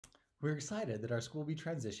We're excited that our school will be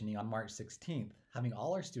transitioning on March 16th, having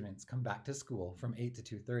all our students come back to school from 8 to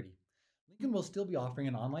 2:30. Lincoln will still be offering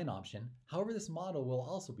an online option, however this model will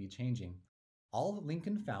also be changing. All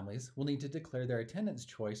Lincoln families will need to declare their attendance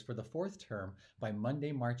choice for the fourth term by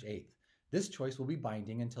Monday, March 8th. This choice will be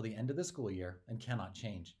binding until the end of the school year and cannot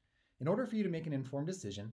change. In order for you to make an informed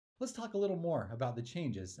decision, let's talk a little more about the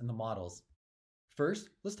changes in the models. First,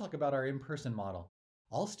 let's talk about our in-person model.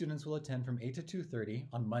 All students will attend from 8 to 2:30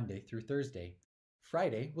 on Monday through Thursday.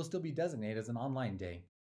 Friday will still be designated as an online day.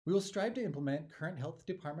 We will strive to implement current health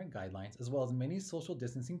department guidelines as well as many social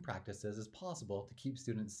distancing practices as possible to keep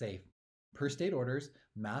students safe. Per state orders,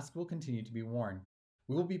 masks will continue to be worn.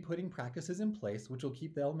 We will be putting practices in place which will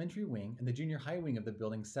keep the elementary wing and the junior high wing of the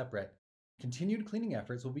building separate. Continued cleaning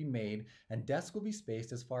efforts will be made and desks will be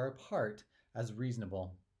spaced as far apart as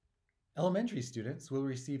reasonable. Elementary students will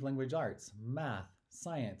receive language arts, math,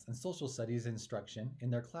 science, and social studies instruction in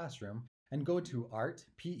their classroom and go to art,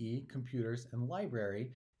 PE, computers, and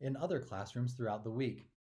library in other classrooms throughout the week.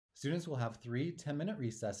 Students will have 3 10-minute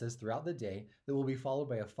recesses throughout the day that will be followed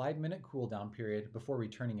by a 5-minute cool-down period before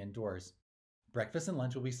returning indoors. Breakfast and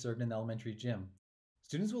lunch will be served in the elementary gym.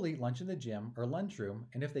 Students will eat lunch in the gym or lunchroom,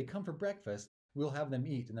 and if they come for breakfast, we will have them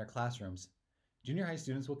eat in their classrooms. Junior high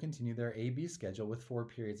students will continue their A-B schedule with 4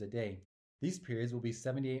 periods a day. These periods will be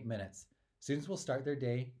 78 minutes. Students will start their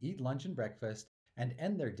day, eat lunch and breakfast, and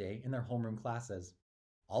end their day in their homeroom classes.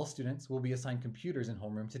 All students will be assigned computers in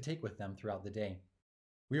homeroom to take with them throughout the day.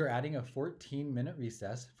 We are adding a 14-minute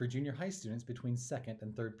recess for junior high students between second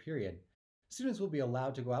and third period. Students will be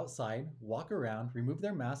allowed to go outside, walk around, remove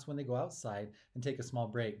their masks when they go outside, and take a small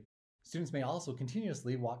break. Students may also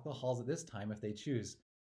continuously walk the halls at this time if they choose.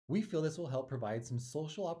 We feel this will help provide some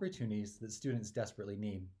social opportunities that students desperately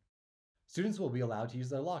need. Students will be allowed to use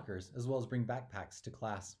their lockers as well as bring backpacks to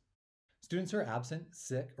class. Students who are absent,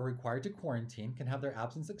 sick, or required to quarantine can have their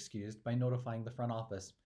absence excused by notifying the front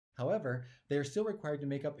office. However, they are still required to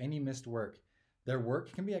make up any missed work. Their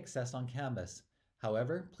work can be accessed on Canvas.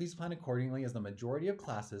 However, please plan accordingly as the majority of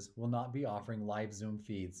classes will not be offering live Zoom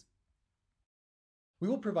feeds. We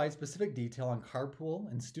will provide specific detail on carpool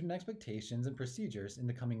and student expectations and procedures in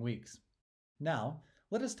the coming weeks. Now,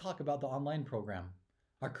 let us talk about the online program.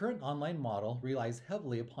 Our current online model relies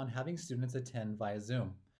heavily upon having students attend via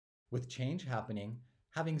Zoom. With change happening,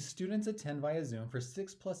 having students attend via Zoom for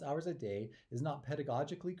 6+ hours a day is not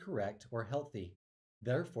pedagogically correct or healthy.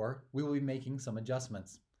 Therefore, we will be making some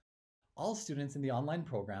adjustments. All students in the online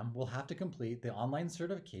program will have to complete the online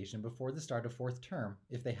certification before the start of fourth term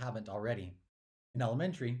if they haven't already. In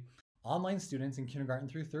elementary, online students in kindergarten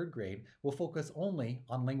through third grade will focus only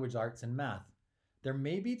on language arts and math. There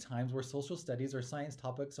may be times where social studies or science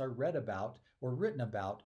topics are read about or written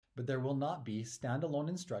about, but there will not be standalone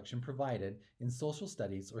instruction provided in social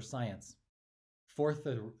studies or science. Fourth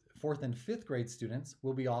and fifth grade students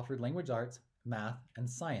will be offered language arts, math, and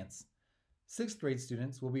science. Sixth grade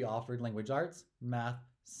students will be offered language arts, math,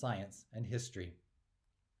 science, and history.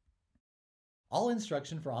 All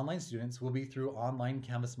instruction for online students will be through online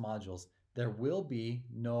Canvas modules. There will be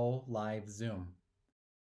no live Zoom.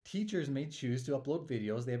 Teachers may choose to upload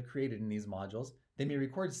videos they have created in these modules. They may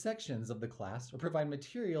record sections of the class or provide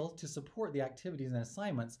material to support the activities and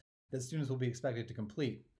assignments that students will be expected to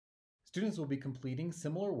complete. Students will be completing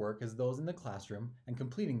similar work as those in the classroom and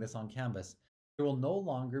completing this on Canvas. There will no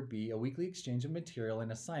longer be a weekly exchange of material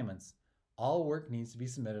and assignments. All work needs to be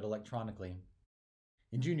submitted electronically.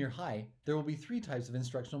 In junior high, there will be 3 types of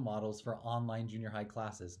instructional models for online junior high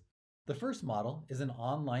classes. The first model is an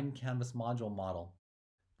online Canvas module model.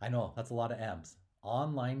 I know, that's a lot of M's.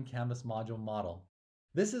 Online Canvas module model.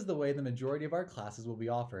 This is the way the majority of our classes will be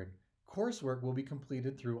offered. Coursework will be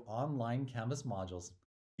completed through online Canvas modules.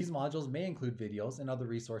 These modules may include videos and other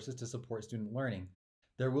resources to support student learning.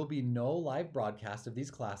 There will be no live broadcast of these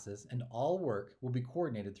classes, and all work will be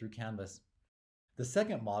coordinated through Canvas. The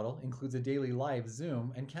second model includes a daily live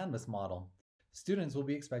Zoom and Canvas model. Students will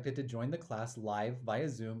be expected to join the class live via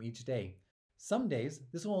Zoom each day. Some days,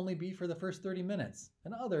 this will only be for the first 30 minutes,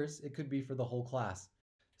 and others, it could be for the whole class.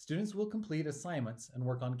 Students will complete assignments and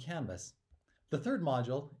work on Canvas. The third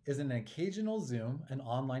module is an occasional Zoom and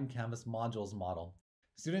online Canvas modules model.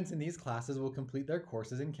 Students in these classes will complete their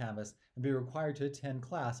courses in Canvas and be required to attend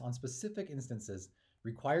class on specific instances.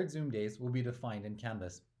 Required Zoom days will be defined in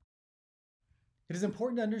Canvas. It is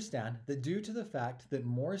important to understand that due to the fact that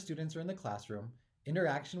more students are in the classroom,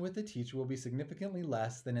 interaction with the teacher will be significantly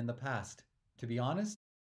less than in the past. To be honest,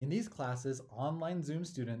 in these classes, online Zoom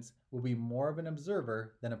students will be more of an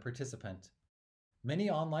observer than a participant.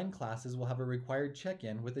 Many online classes will have a required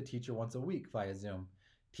check-in with the teacher once a week via Zoom.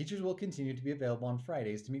 Teachers will continue to be available on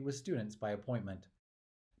Fridays to meet with students by appointment.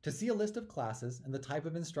 To see a list of classes and the type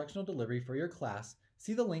of instructional delivery for your class,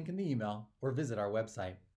 see the link in the email or visit our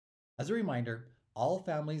website. As a reminder, all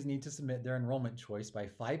families need to submit their enrollment choice by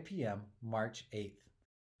 5 p.m. March 8th.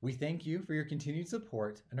 We thank you for your continued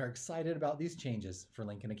support and are excited about these changes for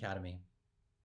Lincoln Academy.